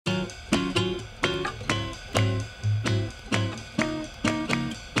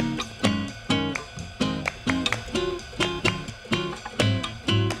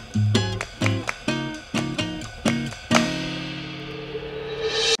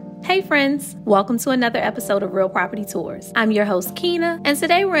Hey friends, welcome to another episode of Real Property Tours. I'm your host Keena, and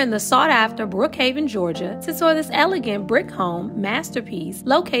today we're in the sought-after Brookhaven, Georgia to tour this elegant brick home masterpiece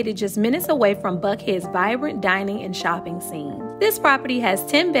located just minutes away from Buckhead's vibrant dining and shopping scene. This property has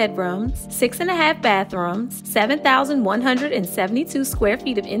 10 bedrooms, 6.5 bathrooms, 7,172 square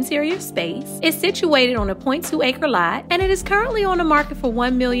feet of interior space. It's situated on a 0.2 acre lot, and it is currently on the market for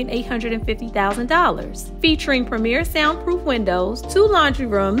 $1,850,000. Featuring premier soundproof windows, 2 laundry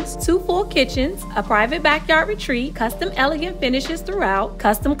rooms, 2 full kitchens, a private backyard retreat, custom elegant finishes throughout,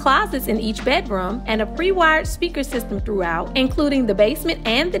 custom closets in each bedroom, and a pre-wired speaker system throughout, including the basement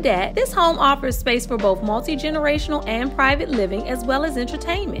and the deck. This home offers space for both multi-generational and private living, as well as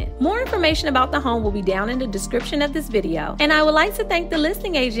entertainment. More information about the home will be down in the description of this video, and I would like to thank the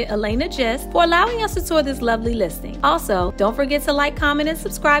listing agent ELENA for allowing us to tour this lovely listing. Also, don't forget to like, comment, and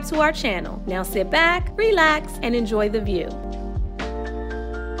subscribe to our channel. Now sit back, relax, and enjoy the view.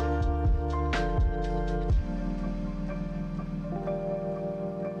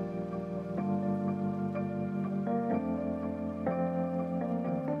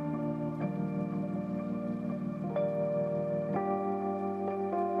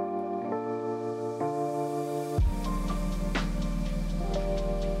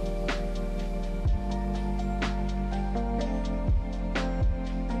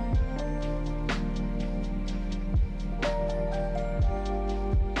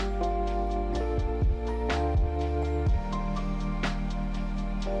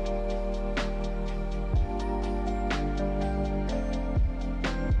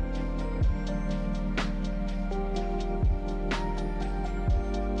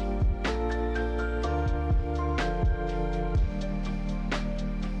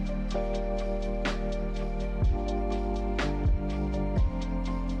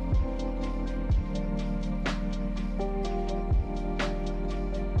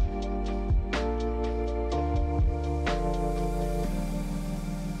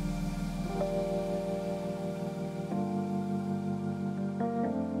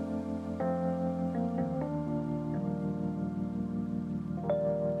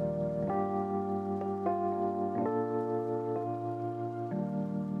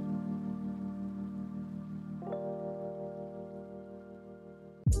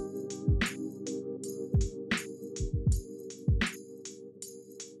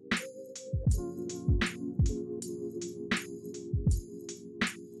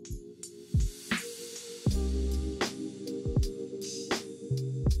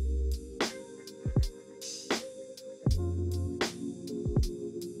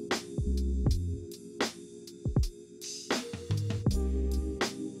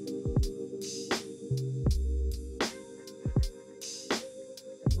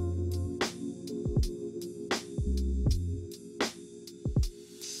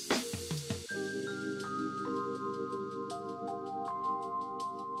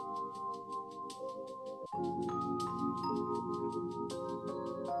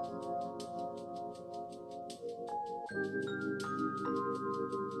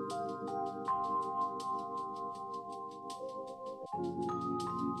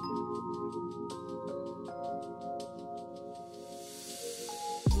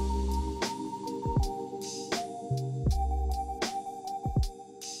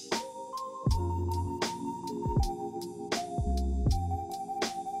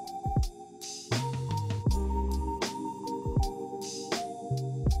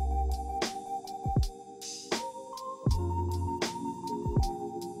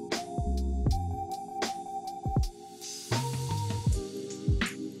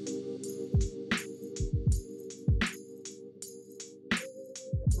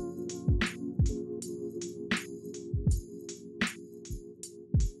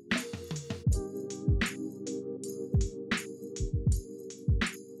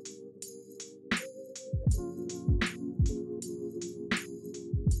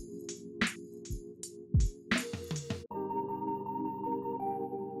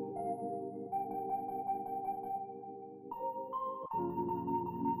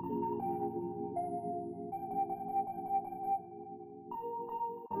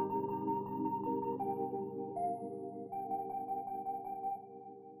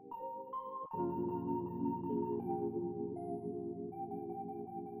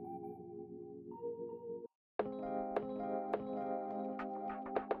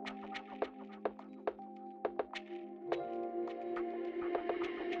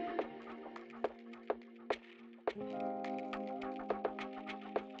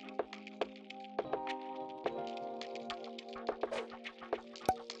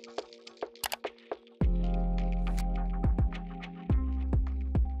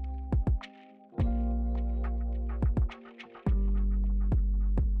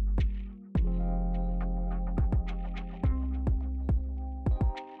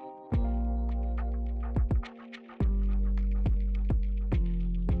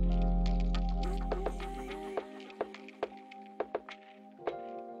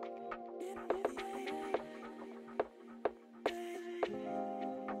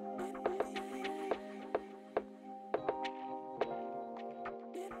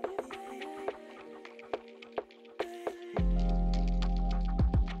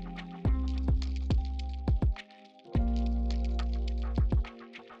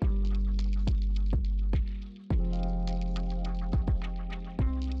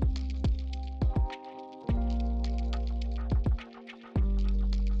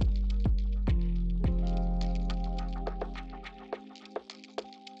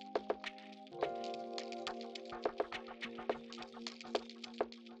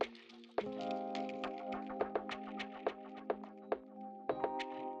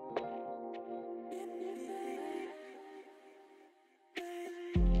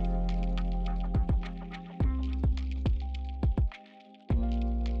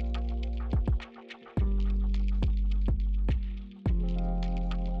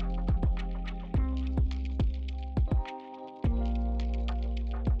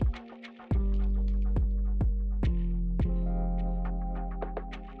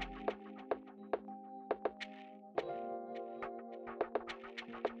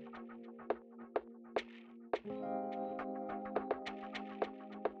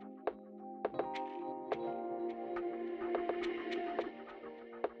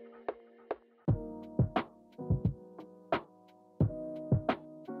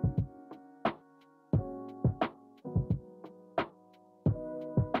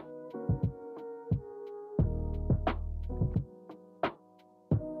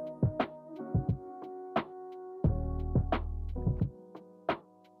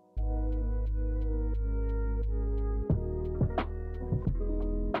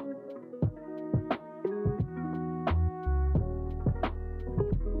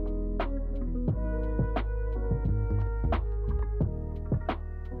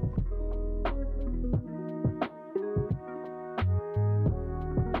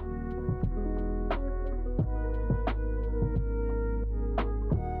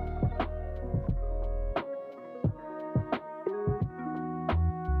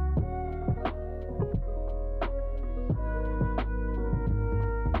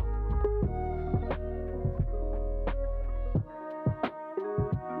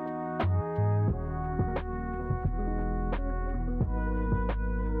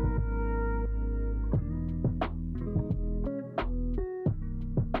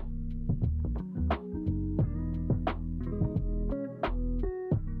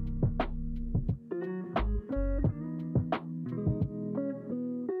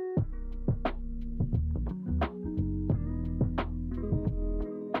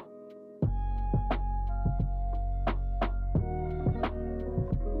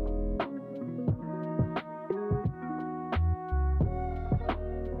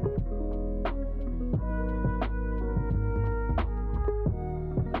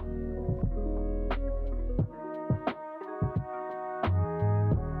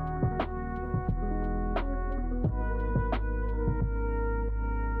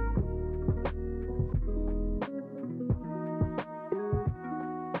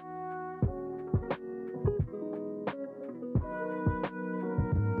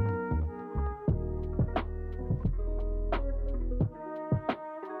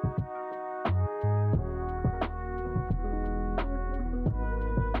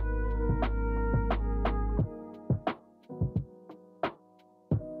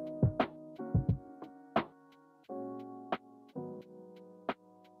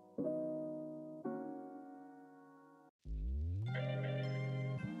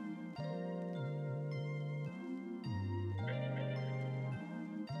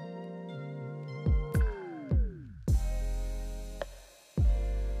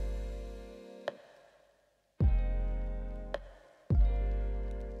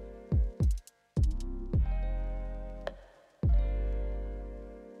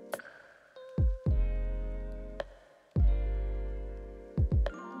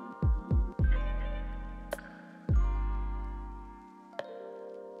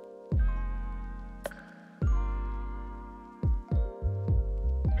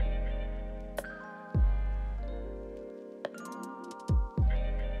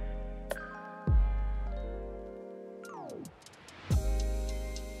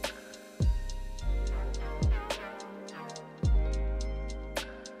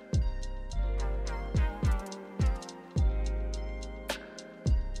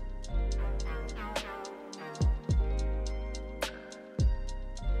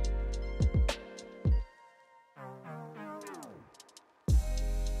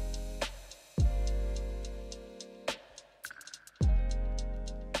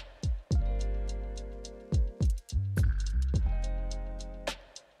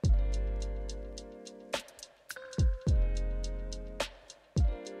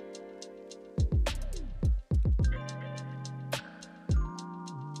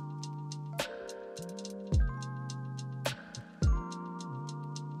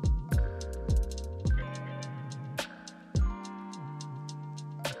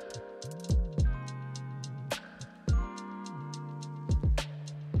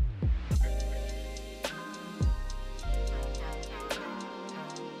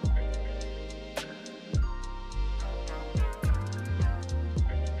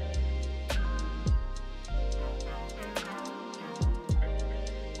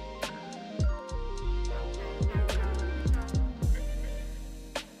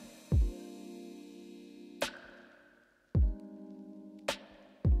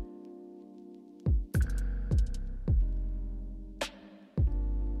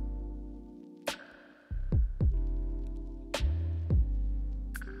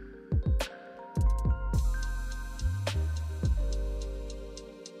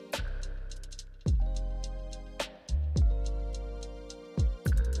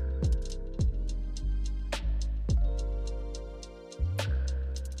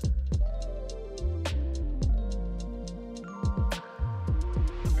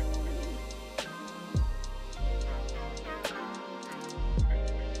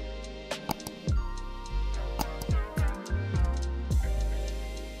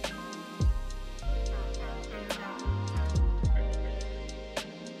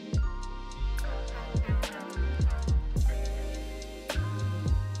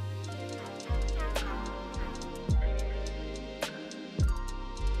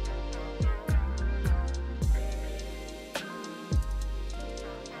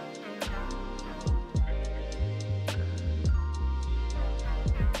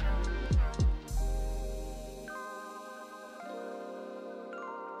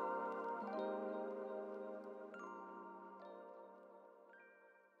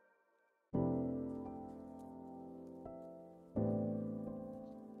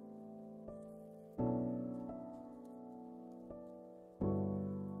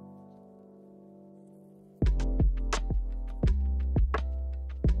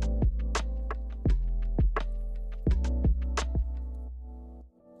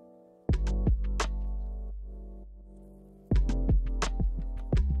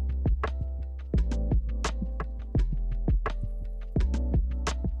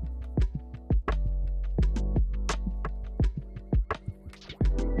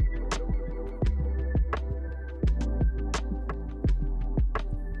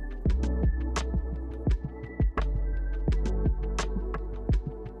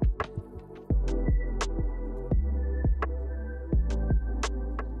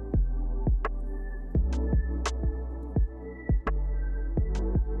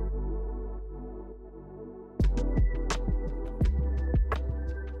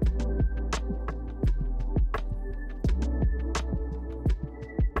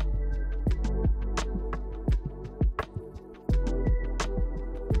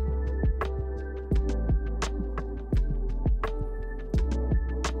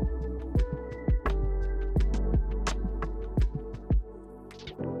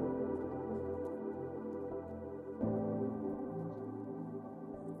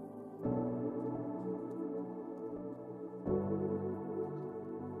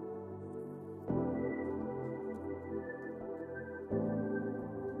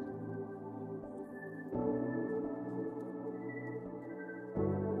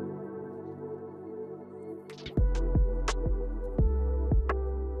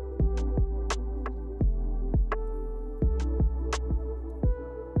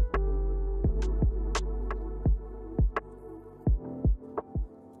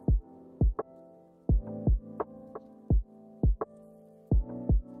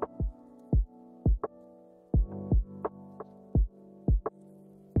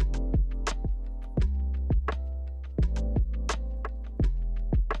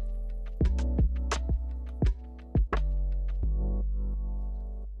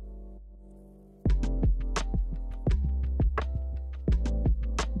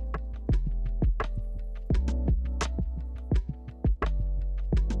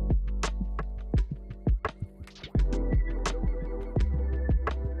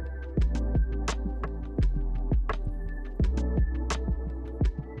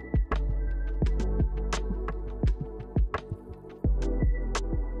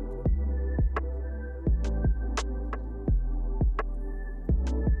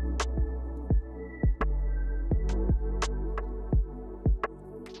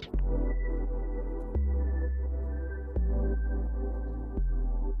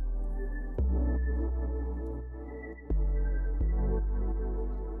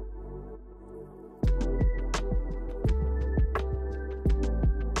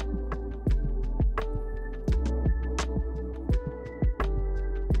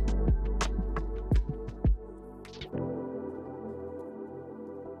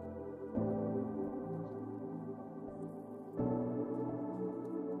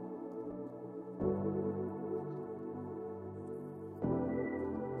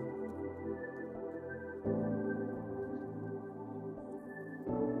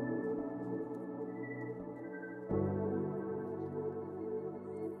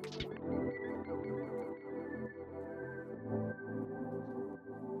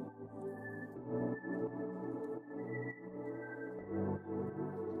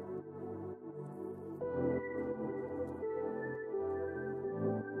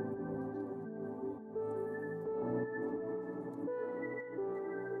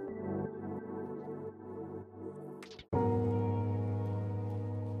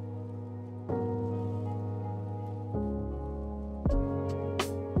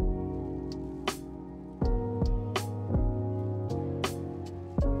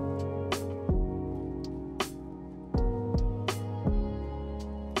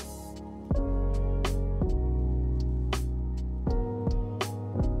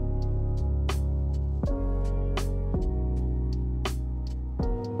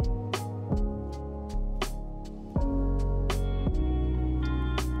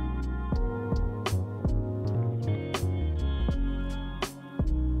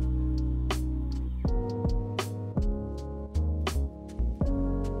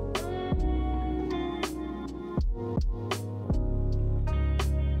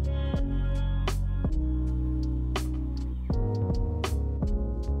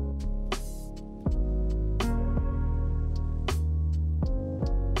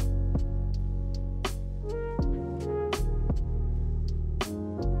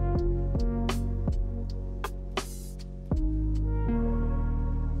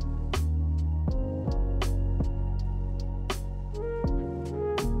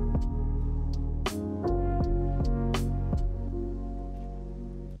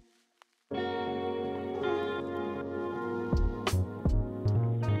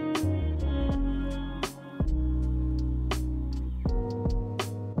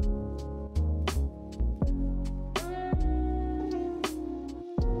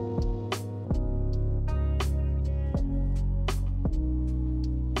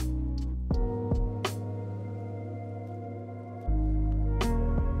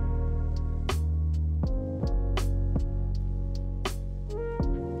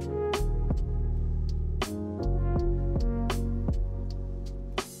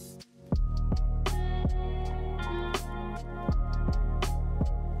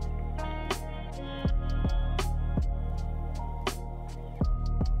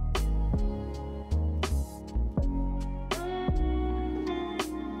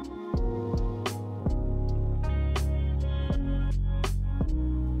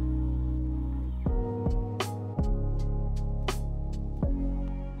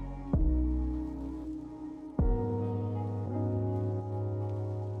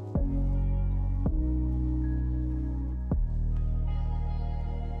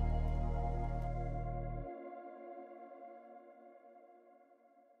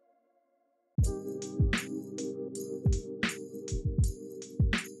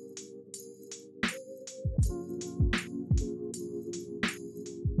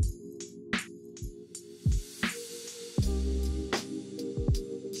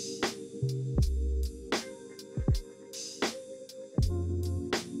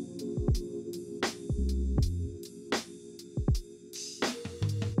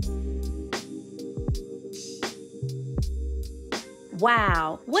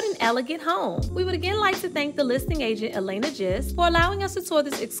 Wow, what an elegant home. We would again like to thank the listing agent, ELENA, for allowing us to tour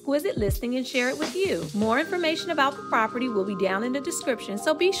this exquisite listing and share it with you. More information about the property will be down in the description,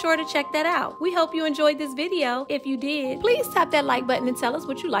 so be sure to check that out. We hope you enjoyed this video. If you did, please tap that like button and tell us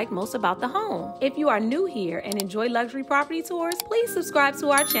what you like most about the home. If you are new here and enjoy luxury property tours, please subscribe to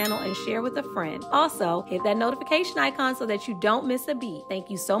our channel and share with a friend. Also, hit that notification icon so that you don't miss a beat.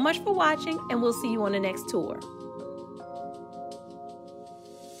 Thank you so much for watching, and we'll see you on the next tour.